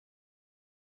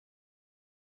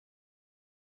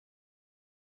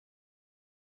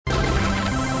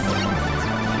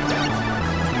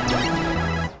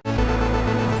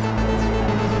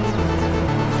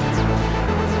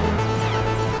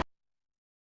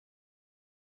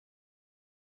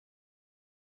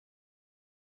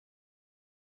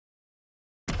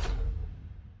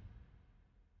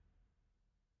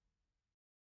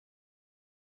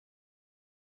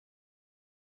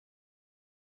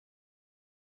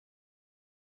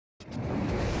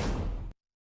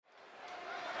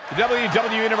The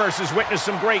WWE Universe has witnessed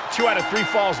some great 2 out of 3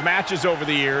 falls matches over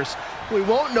the years. We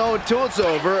won't know until it's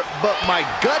over, but my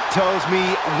gut tells me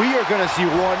we are going to see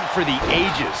one for the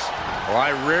ages. Well,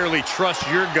 I rarely trust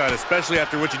your gut, especially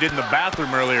after what you did in the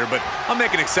bathroom earlier, but I'll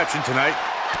make an exception tonight.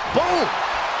 Boom!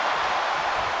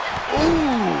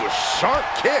 Ooh, sharp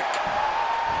kick.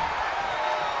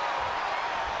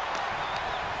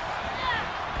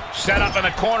 Set up in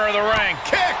the corner of the ring.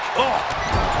 Kick! Oh!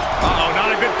 Uh-oh,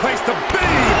 not a good place to be!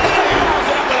 Follows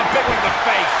it up with a big one in the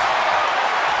face.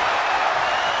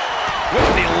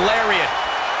 With the lariat.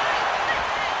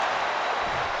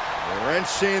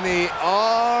 Wrenching the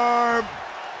arm.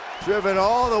 Driven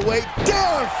all the way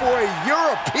down for a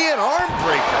European arm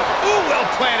breaker. Ooh,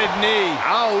 well-planted knee.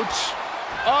 Ouch.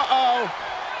 Uh-oh.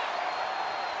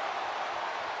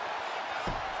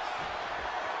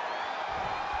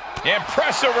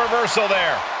 Impressive reversal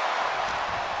there.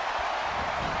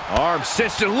 Arm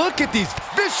cinched, and look at these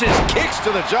vicious kicks to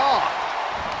the jaw.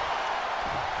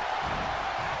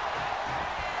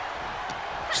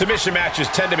 Submission matches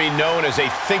tend to be known as a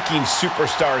thinking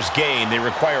superstar's game. They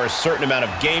require a certain amount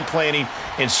of game planning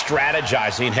and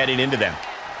strategizing heading into them.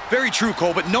 Very true,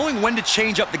 Cole, but knowing when to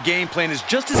change up the game plan is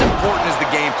just as important as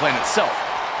the game plan itself.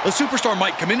 A superstar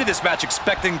might come into this match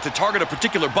expecting to target a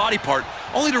particular body part,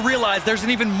 only to realize there's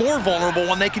an even more vulnerable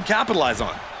one they can capitalize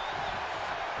on.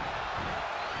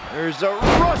 There's a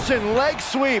Russian leg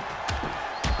sweep.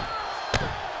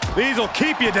 These will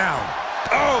keep you down.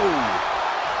 Oh!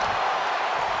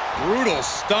 Brutal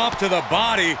stomp to the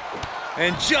body.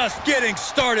 And just getting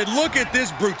started. Look at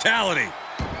this brutality.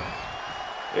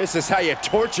 This is how you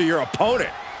torture your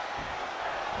opponent.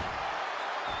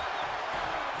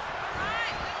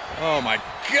 Oh my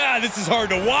God, this is hard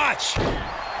to watch.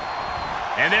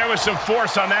 And there was some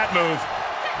force on that move.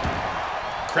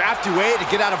 Crafty way to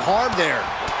get out of harm there.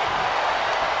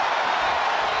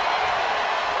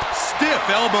 Stiff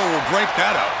elbow will break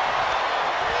that up.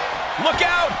 Look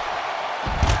out!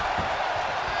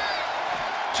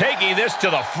 Taking this to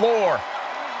the floor.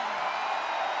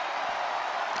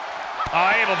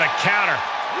 Able to counter.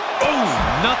 Ooh,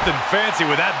 nothing fancy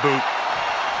with that boot.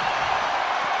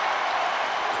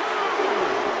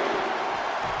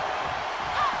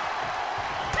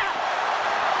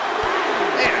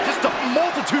 Man, just a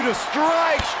multitude of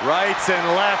strikes. Rights and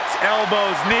lefts,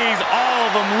 elbows, knees, all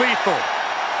of them lethal.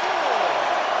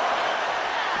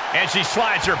 And she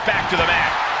slides her back to the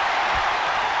mat.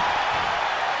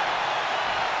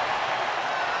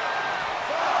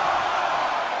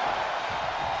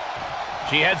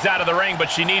 She heads out of the ring, but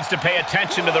she needs to pay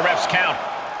attention to the ref's count.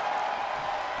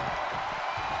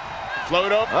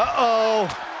 Float up. Uh-oh.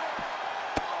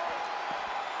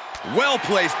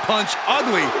 Well-placed punch,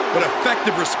 ugly, but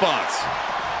effective response.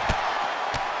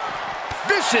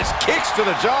 Vicious kicks to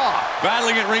the jaw.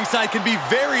 Battling at ringside can be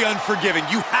very unforgiving.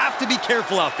 You have to be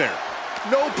careful out there.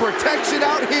 No protection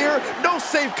out here. No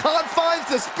safe confines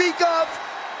to speak of.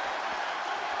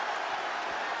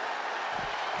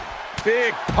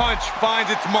 Big punch finds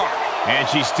its mark. And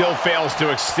she still fails to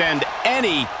extend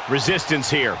any resistance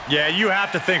here. Yeah, you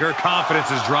have to think her confidence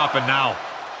is dropping now.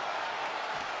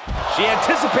 She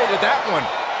anticipated that one.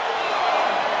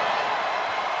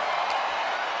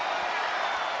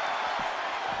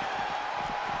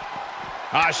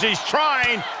 She's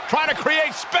trying to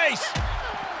create space.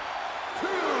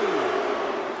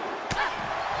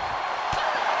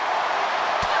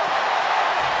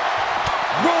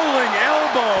 Rolling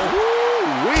elbow.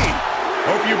 Woo-wee.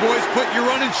 Hope you boys put your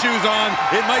running shoes on.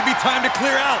 It might be time to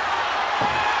clear out.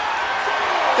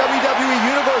 WWE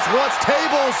Universe wants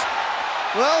tables.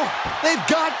 Well, they've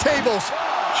got tables.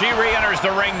 She re-enters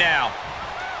the ring now.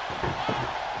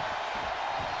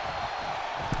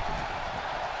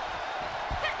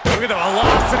 Look at the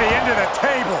velocity into the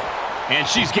table. And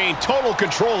she's gained total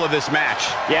control of this match.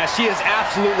 Yeah, she is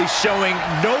absolutely showing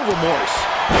no remorse.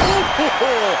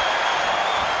 Ooh.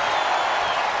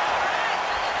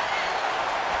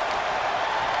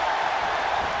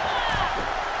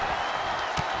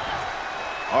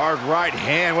 Hard right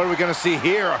hand. What are we going to see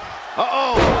here?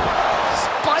 Uh-oh.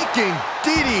 Spiking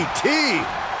DDT.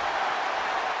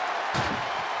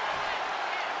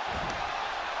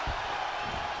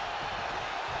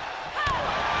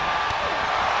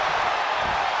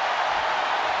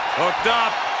 Hooked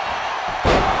up.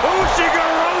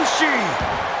 Ushigoroshi.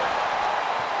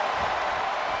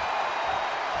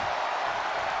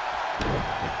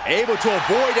 Able to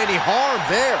avoid any harm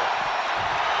there.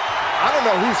 I don't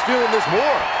know who's feeling this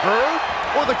more, her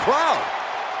or the crowd.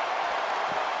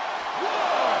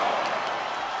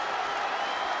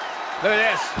 Look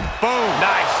at this. Boom.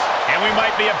 Nice. And And we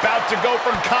might be about to go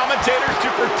from commentators to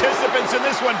participants in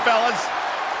this one, fellas.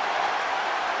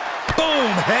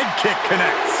 Boom! Head kick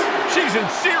connects. She's in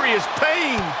serious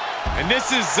pain. And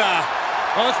this is,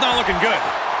 well, it's not looking good.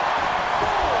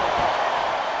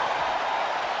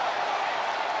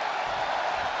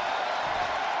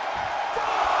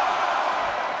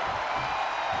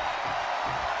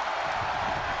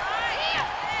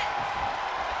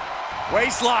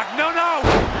 Waistlock, no.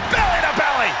 Belly to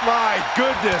belly. My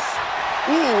goodness.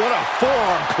 Ooh, what a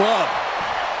forearm club.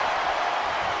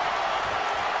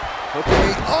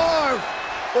 Okay, arm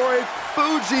for a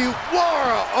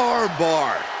Fujiwara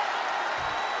armbar.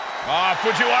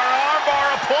 Fujiwara armbar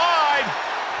applied.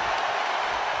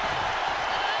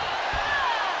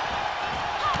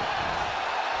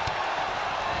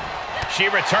 She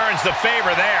returns the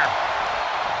favor there.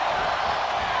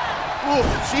 Ooh,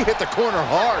 she hit the corner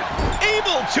hard.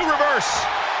 Able to reverse.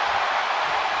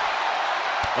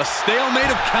 A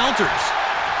stalemate of counters.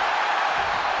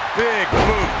 Big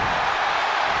boot.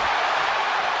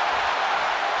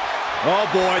 Oh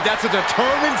boy, that's a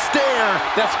determined stare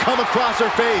that's come across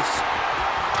her face.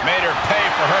 Made her pay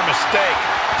for her mistake.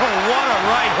 Oh, what a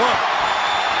right hook.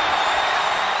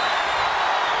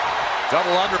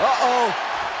 Double under. Uh-oh.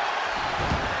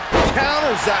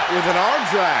 Counters that with an arm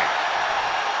drag.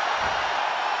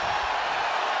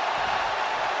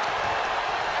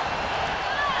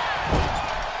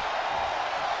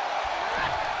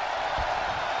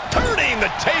 Turning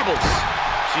the tables.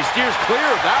 She steers clear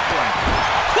of that one.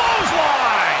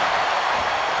 Clothesline.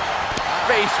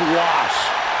 Face wash.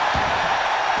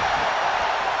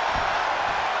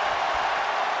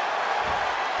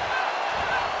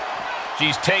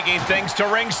 She's taking things to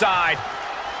ringside.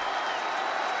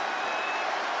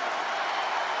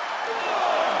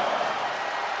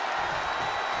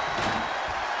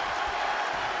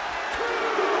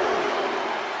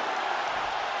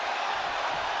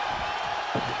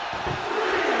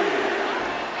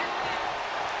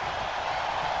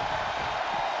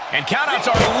 And countouts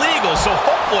are illegal, so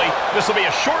hopefully this will be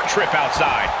a short trip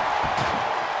outside.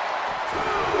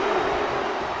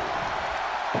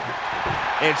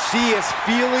 And she is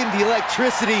feeling the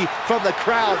electricity from the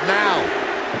crowd now.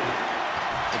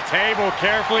 The table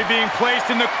carefully being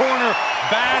placed in the corner.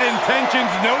 Bad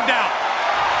intentions, no doubt.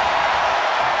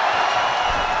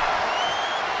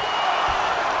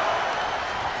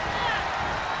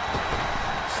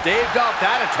 Staved off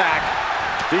that attack.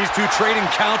 These two trading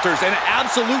counters, an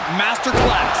absolute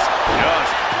masterclass.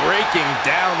 Just breaking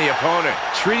down the opponent.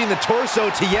 Treating the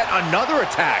torso to yet another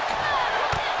attack.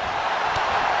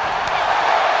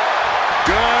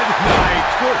 Good night.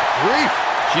 Good grief.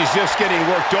 She's just getting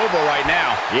worked over right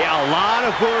now. Yeah, a lot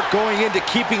of work going into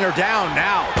keeping her down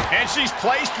now. And she's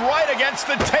placed right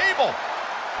against the table.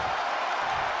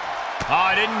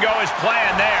 Oh, it didn't go as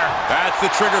planned there. That's the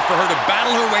trigger for her to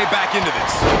battle her way back into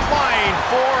this. Flying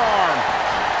forearm.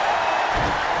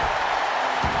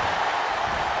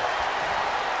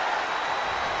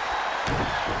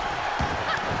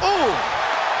 Oh!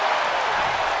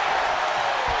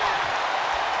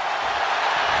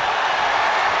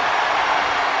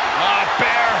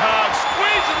 Bear hug,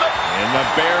 squeezing the... And the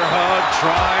bear hug,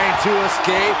 trying to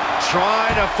escape,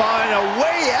 trying to find a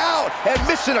way out, and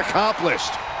mission accomplished.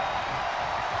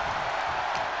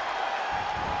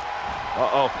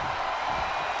 Uh-oh.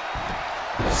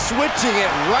 Switching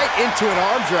it right into an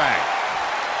arm drag.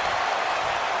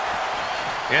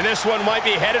 And this one might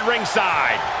be headed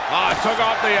ringside. Took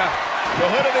off the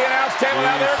hood of the announce table.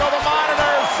 Now there go the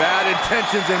monitors. Bad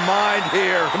intentions in mind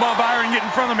here. Come on, Byron, get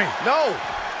in front of me. No.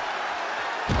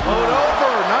 Load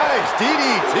over. Nice.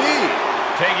 DDT.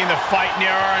 Taking the fight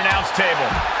near our announce table.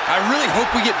 I really hope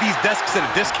we get these desks at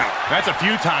a discount. That's a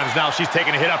few times now she's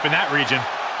taken a hit up in that region.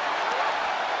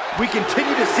 We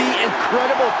continue to see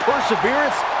incredible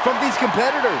perseverance from these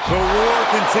competitors. The war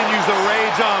continues to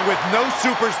rage on with no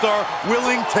superstar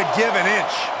willing to give an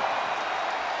inch.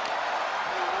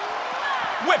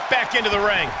 Whip back into the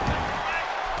ring.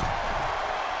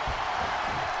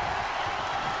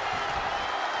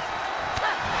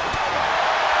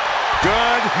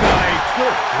 Good night.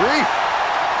 Good grief.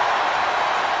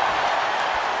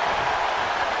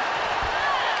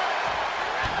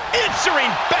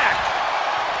 Answering back.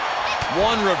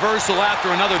 One reversal after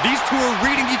another. These two are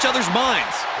reading each other's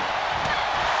minds.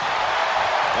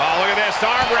 Oh, look at this.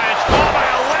 Arm wrench. Followed by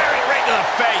a lariat right to the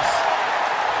face.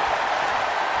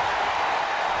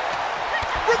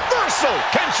 Reversal.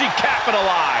 Can she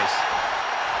capitalize?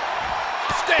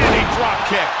 Standing drop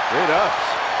kick. Great ups.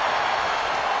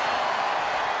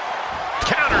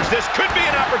 Counters. This could be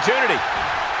an opportunity.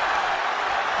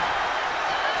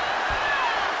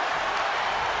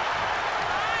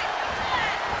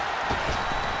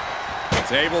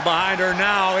 Table behind her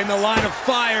now, in the line of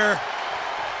fire.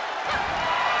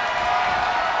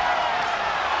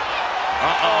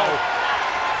 Uh-oh.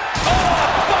 Oh,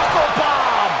 buckle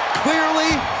bomb!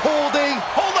 Clearly holding.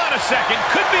 Hold on a second.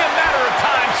 Could be a matter of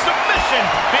time. Submission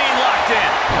being locked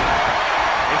in.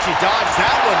 And she dodged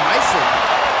that one nicely.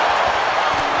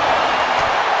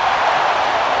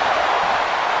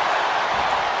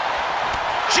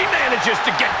 She manages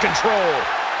to get control.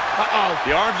 Uh-oh.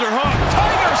 The arms are hooked.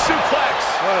 Tiger suplex.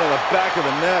 Right on the back of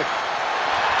the neck.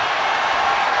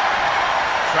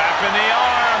 Trapping the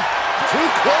arm. Too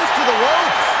close to the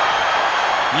ropes.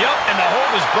 Yup, and the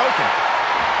hold is broken.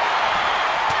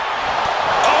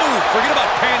 Oh, forget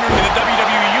about pandering to the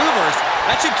WWE Universe.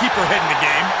 That should keep her head in the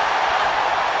game.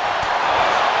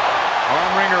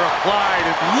 Arm wringer applied.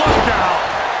 Look out.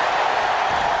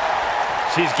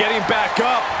 She's getting back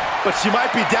up, but she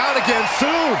might be down again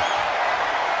soon.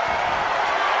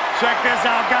 Check this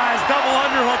out, guys. Double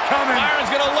underhook coming. Byron's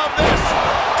gonna love this.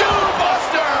 Dude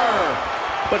Buster!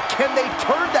 But can they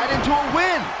turn that into a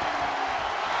win?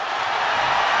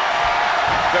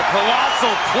 The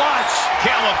colossal clutch.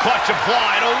 Camel clutch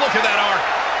applied. Oh, look at that arc.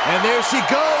 And there she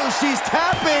goes. She's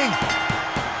tapping.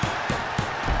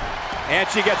 And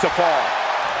she gets a fall.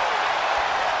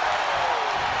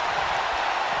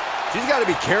 She's got to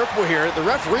be careful here. The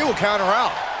referee will count her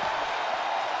out.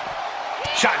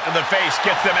 Shot to the face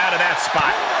gets them out of that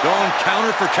spot. Going counter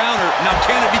for counter. Now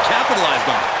can it be capitalized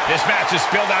on? This match is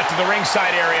spilled out to the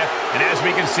ringside area, and as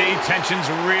we can see, tension's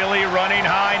really running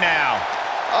high now.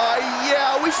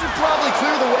 Yeah, we should probably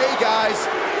clear the way, guys.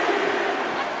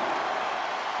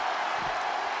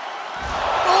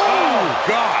 Oh,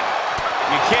 God.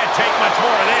 You can't take much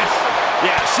more of this.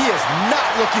 Yeah, she is not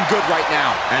looking good right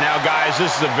now. And now, guys,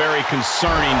 this is a very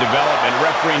concerning development.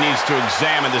 Referee needs to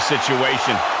examine the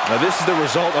situation. Now, this is the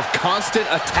result of constant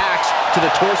attacks to the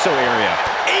torso area.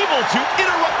 Able to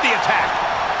interrupt the attack.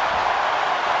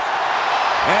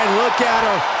 And look at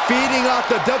her, feeding off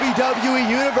the WWE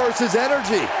Universe's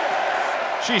energy.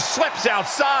 She slips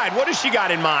outside. What has she got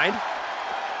in mind?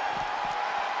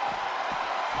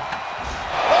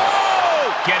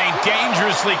 Oh! Getting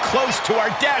dangerously close to our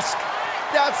desk.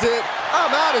 That's it. I'm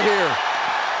out of here.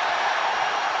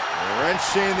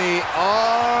 Wrenching the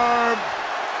arm.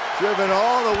 Driven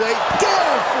all the way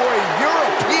down for a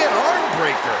European arm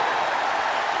breaker.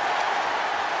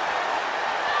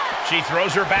 She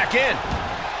throws her back in.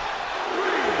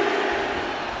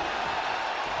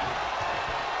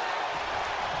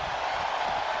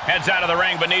 Heads out of the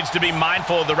ring, but needs to be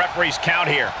mindful of the referee's count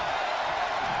here.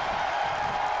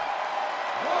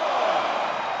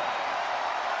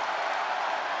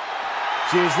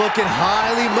 She's looking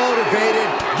highly motivated,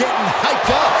 getting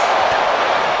hyped up.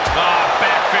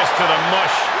 Back fist to the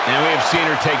mush. And we have seen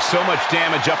her take so much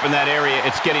damage up in that area,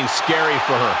 it's getting scary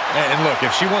for her. And look,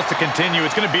 if she wants to continue,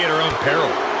 it's going to be at her own peril.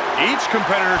 Each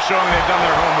competitor showing they've done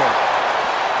their homework.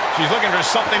 She's looking for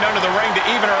something under the ring to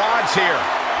even her odds here.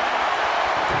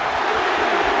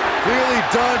 Really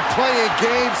done playing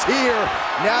games here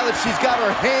now that she's got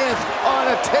her hands on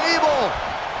a table.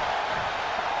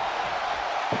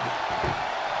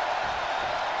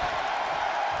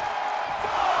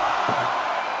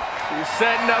 She's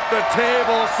setting up the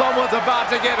table. Someone's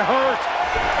about to get hurt.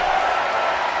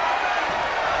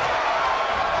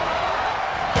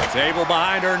 Table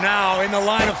behind her now, in the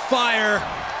line of fire.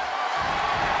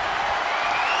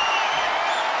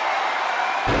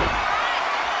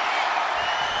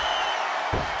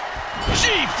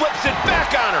 She flips it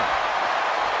back on her.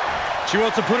 She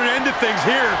wants to put an end to things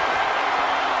here.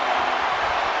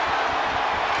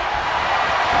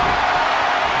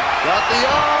 Got the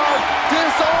arm.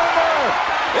 Disarm her.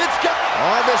 It's got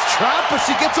on this trap, but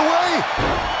she gets away.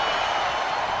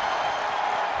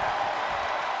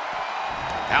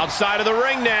 Outside of the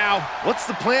ring now. What's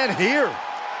the plan here?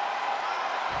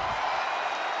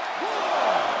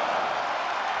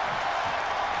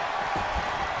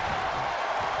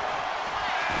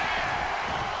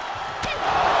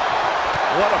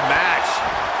 What a match.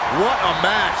 What a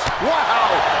match. Wow.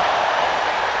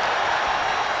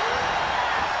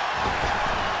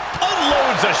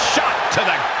 Unloads a shot to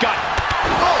the gut.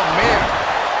 Oh, man.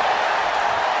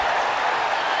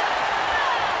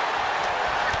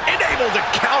 And able to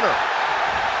counter.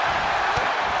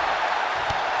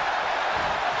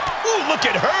 Ooh, look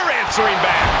at her answering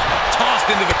back. Tossed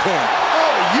into the corner.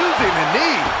 Oh, using the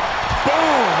knee.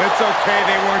 Boom! It's okay,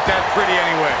 they weren't that pretty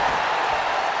anyway.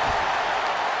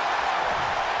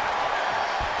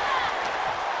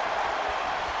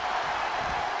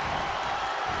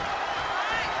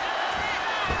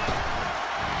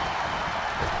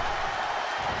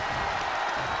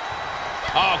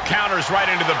 Oh, counters right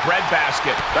into the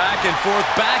breadbasket. Back and forth,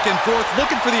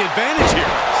 looking for the advantage here.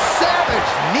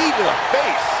 Savage knee to the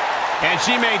face. And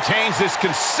she maintains this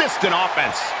consistent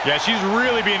offense. Yeah, she's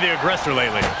really being the aggressor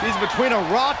lately. She's between a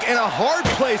rock and a hard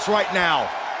place right now.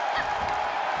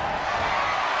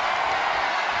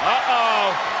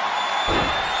 Uh-oh.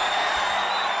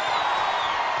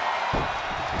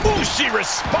 Ooh, she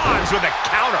responds with a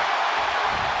counter.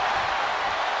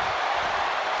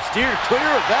 Steered clear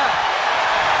of that.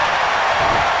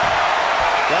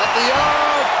 Got the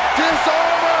arm.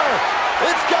 Disarmer.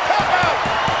 It's got out.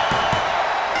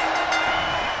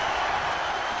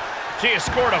 She has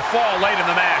scored a fall late in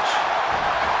the match.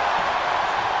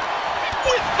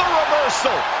 With the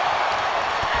reversal.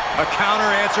 A counter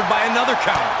answered by another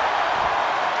counter.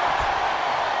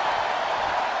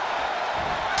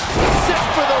 Set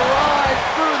for the ride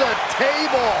through the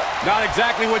table. Not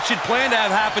exactly what she'd planned to have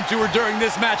happen to her during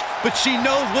this match, but she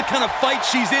knows what kind of fight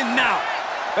she's in now.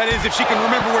 That is, if she can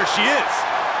remember where she is.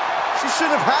 She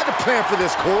shouldn't have had to plan for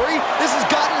this, Corey. This has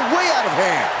gotten way out of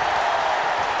hand.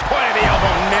 Point of the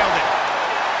elbow, nailed it.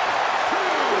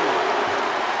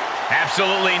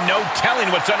 Absolutely no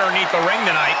telling what's underneath the ring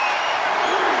tonight.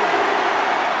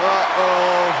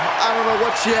 Uh-oh. I don't know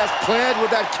what she has planned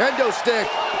with that kendo stick.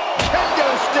 Kendo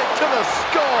stick to the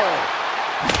skull.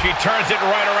 She turns it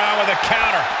right around with a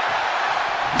counter.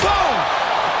 Boom!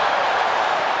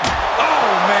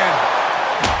 Oh, man.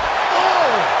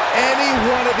 Oh! Any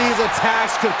one of these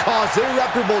attacks could cause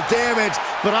irreparable damage,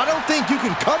 but I don't think you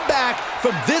can come back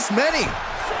from this many.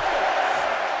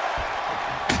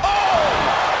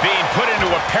 Being put into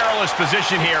a perilous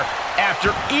position here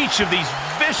after each of these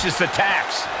vicious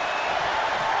attacks.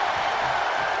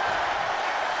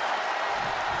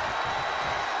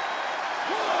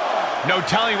 No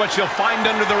telling what she'll find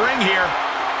under the ring here.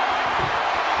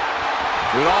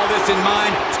 With all this in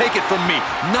mind, take it from me.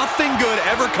 Nothing good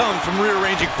ever comes from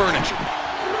rearranging furniture.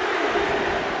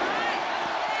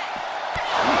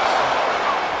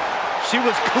 She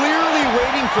was clearly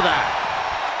waiting for that.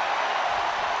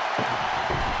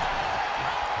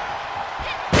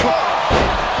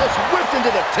 Just whipped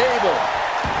into the table.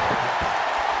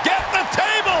 Get the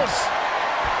tables!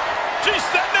 She's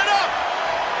setting it up!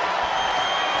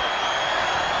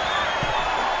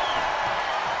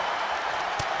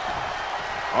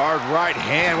 Hard right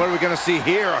hand. What are we going to see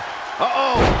here?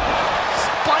 Uh-oh.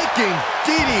 Spiking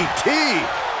DDT.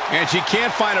 And she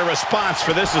can't find a response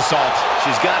for this assault.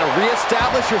 She's got to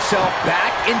reestablish herself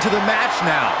back into the match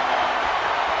now.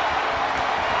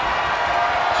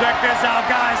 Check this out,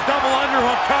 guys. Double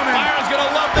underhook coming. Byron's going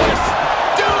to love this.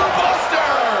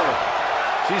 Buster!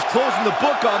 She's closing the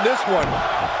book on this one.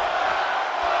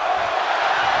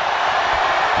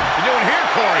 What you doing here,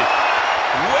 Corey?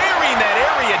 Wearing that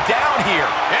area down here.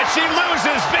 And she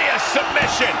loses via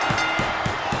submission.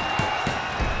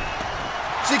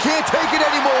 She can't take it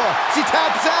anymore. She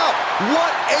taps out.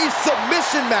 What a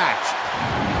submission match.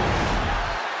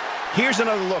 Here's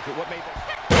another look at what made that.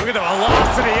 Look at the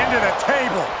velocity into the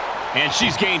table. And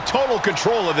she's gained total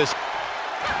control of this.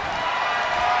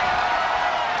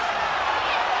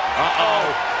 Uh-oh.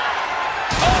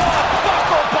 Oh,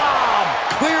 buckle bomb!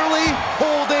 Clearly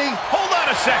holding. Hold on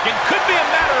a second. Could be a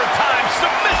matter of time.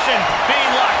 Submission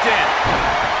being locked in.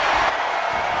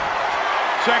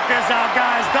 Check this out,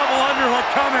 guys. Double underhook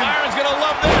coming. Byron's gonna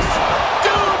love this.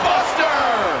 Buster!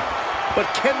 But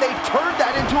can they turn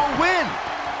that into a win?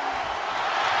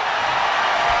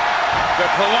 The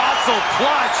colossal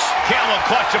clutch. Camel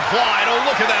clutch applied. Oh,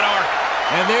 look at that arc.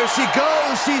 And there she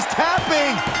goes. She's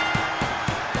tapping.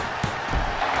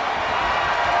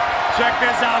 Check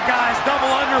this out, guys. Double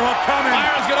underhook coming.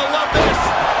 Byron's gonna love this.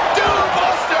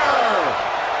 Buster!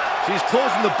 She's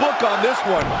closing the book on this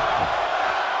one.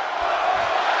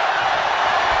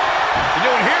 What you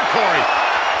doing here, Corey?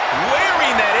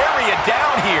 Wearing that area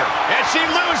down here. And she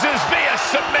loses via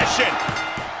submission.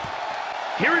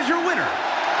 Here is your winner,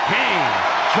 Chair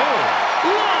Called.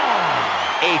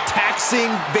 A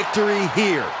taxing victory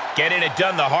here. Getting it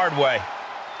done the hard way.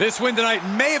 This win tonight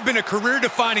may have been a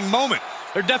career-defining moment.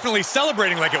 They're definitely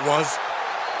celebrating like it was.